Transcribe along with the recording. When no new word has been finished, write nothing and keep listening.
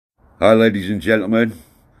Hi ladies and gentlemen,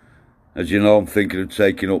 as you know I'm thinking of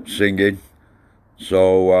taking up singing,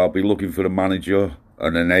 so I'll be looking for a manager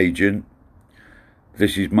and an agent.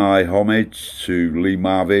 This is my homage to Lee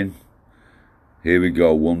Marvin. Here we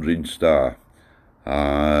go, Wandering Star.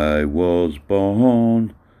 I was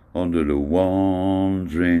born under the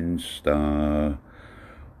wandering star.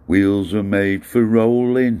 Wheels are made for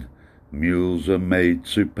rolling, mules are made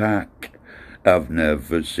to pack. I've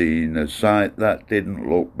never seen a sight that didn't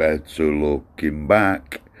look better looking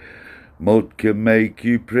back. Mud can make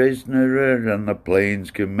you prisoner and the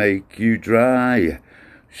plains can make you dry.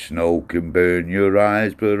 Snow can burn your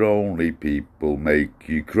eyes but only people make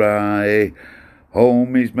you cry.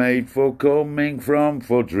 Home is made for coming from,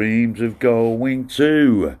 for dreams of going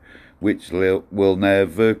to, which will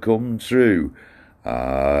never come true.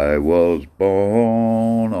 I was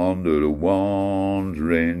born under the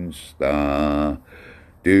wandering star.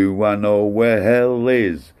 Do I know where hell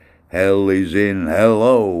is? Hell is in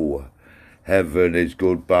hello. Heaven is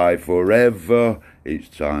goodbye forever. It's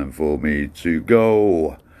time for me to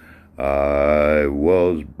go. I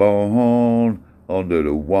was born under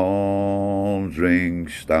the wandering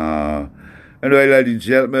star. Anyway, ladies and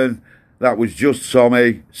gentlemen, that was just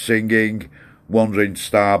Tommy singing Wandering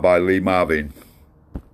Star by Lee Marvin.